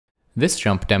This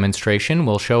JMP demonstration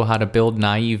will show how to build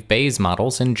naive Bayes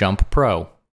models in JMP Pro.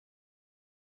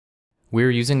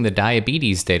 We're using the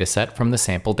diabetes dataset from the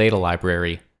sample data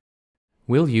library.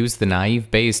 We'll use the naive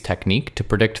Bayes technique to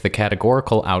predict the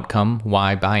categorical outcome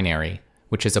Y binary,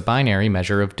 which is a binary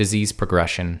measure of disease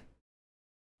progression.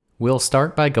 We'll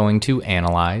start by going to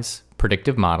Analyze,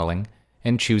 Predictive Modeling,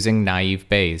 and choosing Naive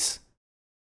Bayes.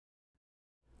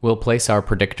 We'll place our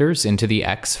predictors into the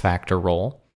X factor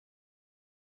role,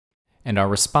 and our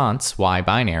response, Y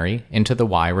binary, into the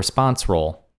Y response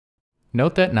role.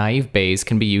 Note that naive Bayes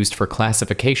can be used for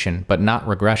classification but not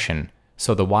regression,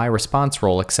 so the Y response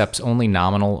role accepts only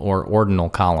nominal or ordinal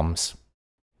columns.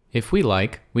 If we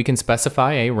like, we can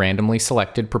specify a randomly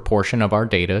selected proportion of our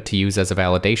data to use as a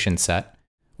validation set,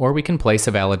 or we can place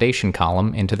a validation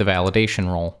column into the validation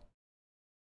role.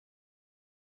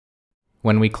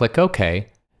 When we click OK,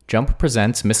 JMP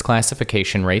presents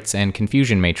misclassification rates and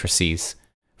confusion matrices.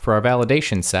 For our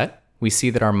validation set, we see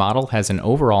that our model has an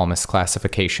overall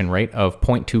misclassification rate of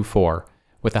 0.24,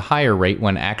 with a higher rate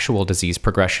when actual disease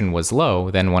progression was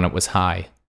low than when it was high.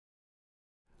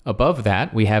 Above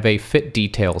that, we have a Fit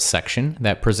Details section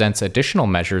that presents additional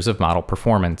measures of model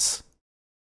performance.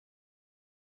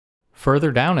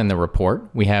 Further down in the report,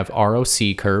 we have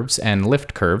ROC curves and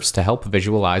lift curves to help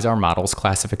visualize our model's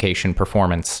classification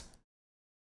performance.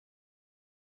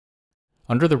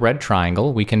 Under the red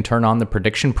triangle, we can turn on the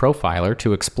Prediction Profiler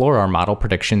to explore our model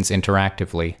predictions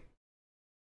interactively.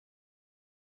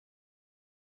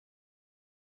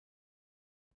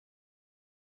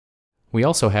 We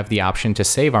also have the option to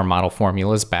save our model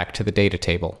formulas back to the data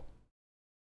table.